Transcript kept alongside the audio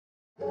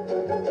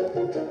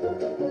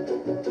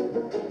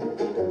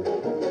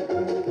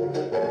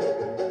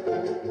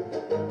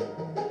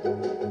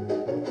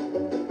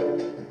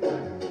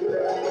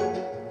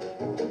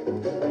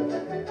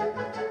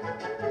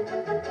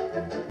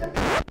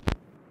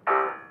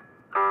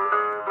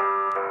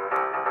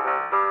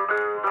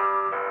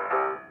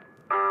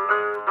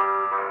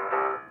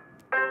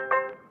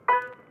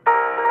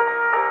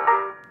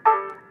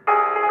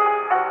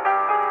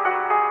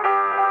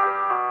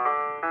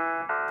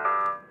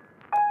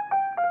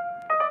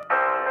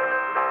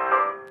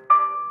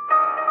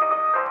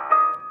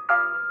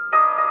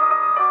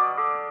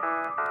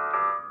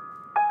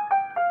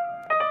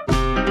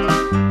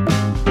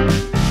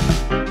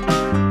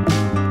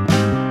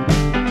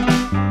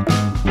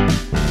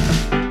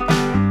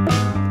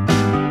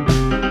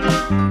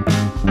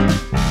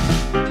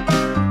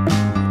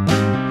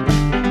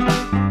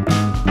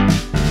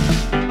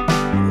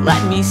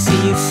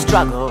See you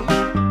struggle.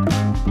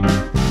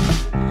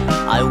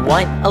 I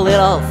want a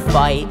little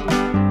fight.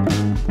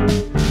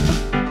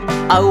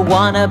 I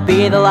wanna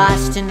be the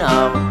last to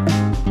know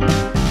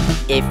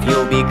if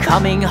you'll be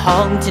coming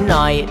home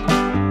tonight.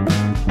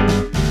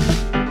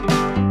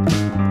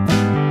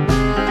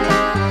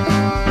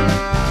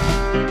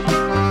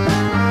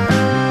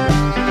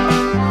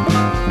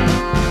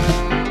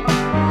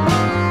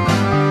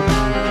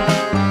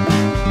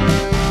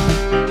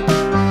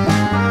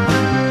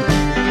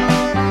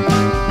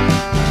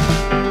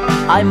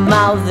 I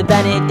mouth the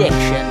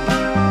benediction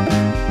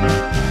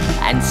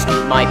and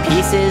scoop my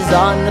pieces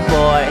on the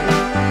board.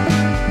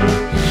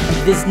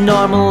 This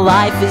normal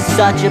life is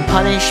such a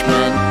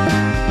punishment,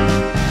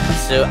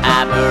 so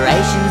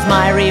aberration's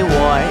my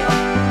reward.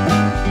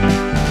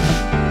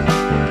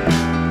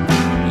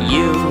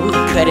 You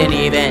couldn't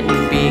even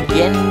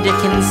begin to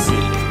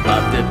conceive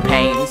of the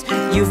pains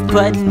you've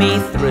put me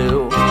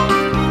through.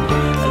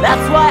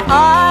 That's why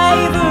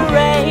I've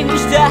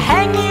arranged to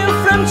hang you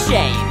from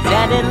chains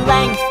and in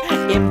length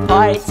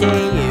impart to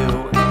you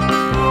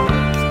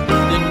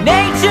the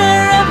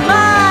nature of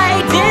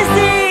my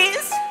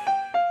disease.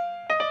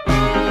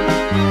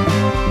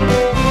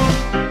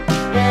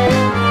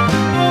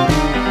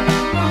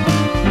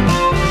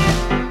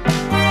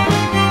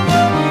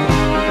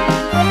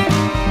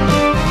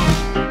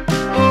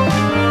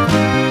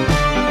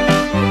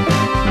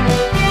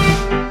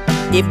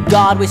 If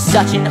God was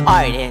such an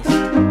artist,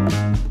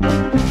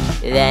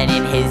 then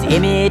in his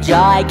image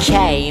I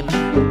came.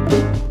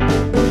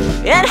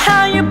 And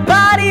how your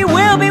body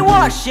will be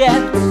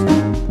worshipped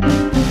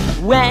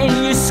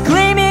when you're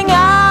screaming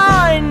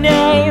our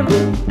name.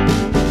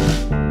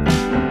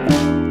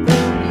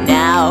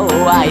 Now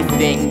I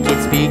think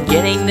it's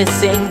beginning to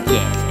sink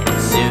in the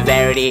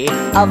severity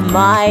of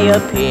my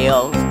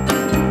appeal,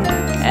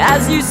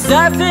 as you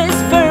surface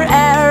for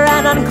air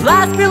and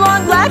unclasp your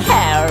long black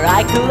hair.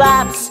 I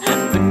collapse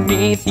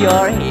beneath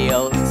your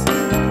heels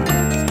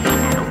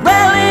and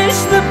relish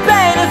the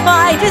pain of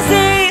my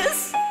disease.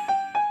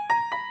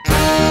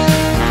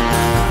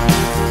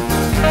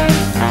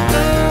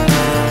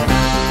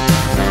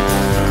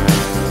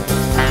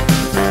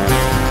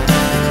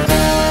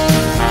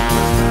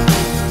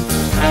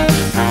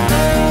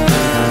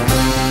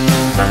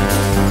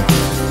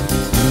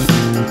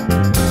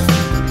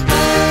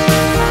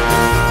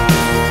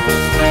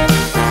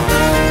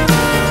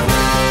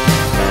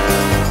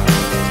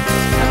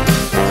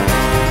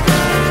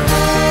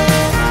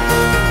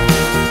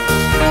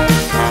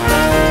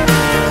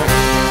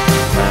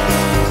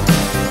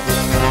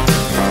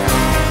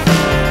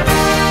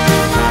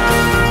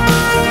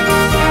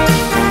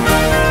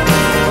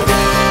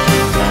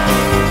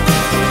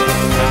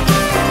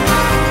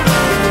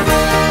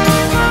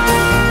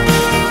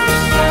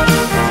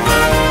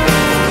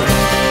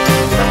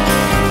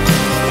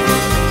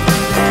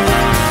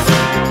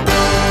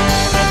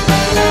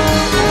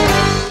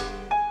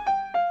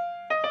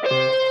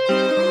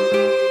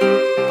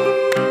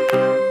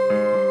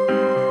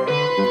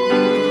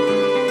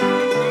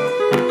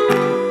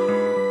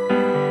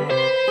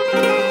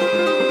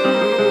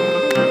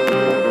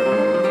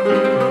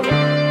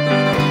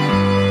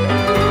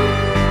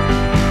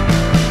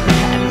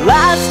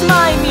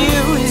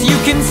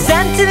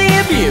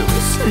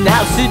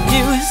 Now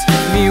seduce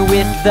me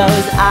with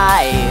those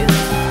eyes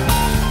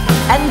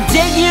and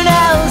dig your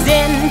nails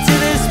into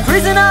this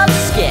prison of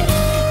skin,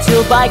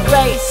 till by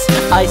grace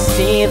I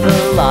see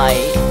the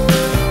light.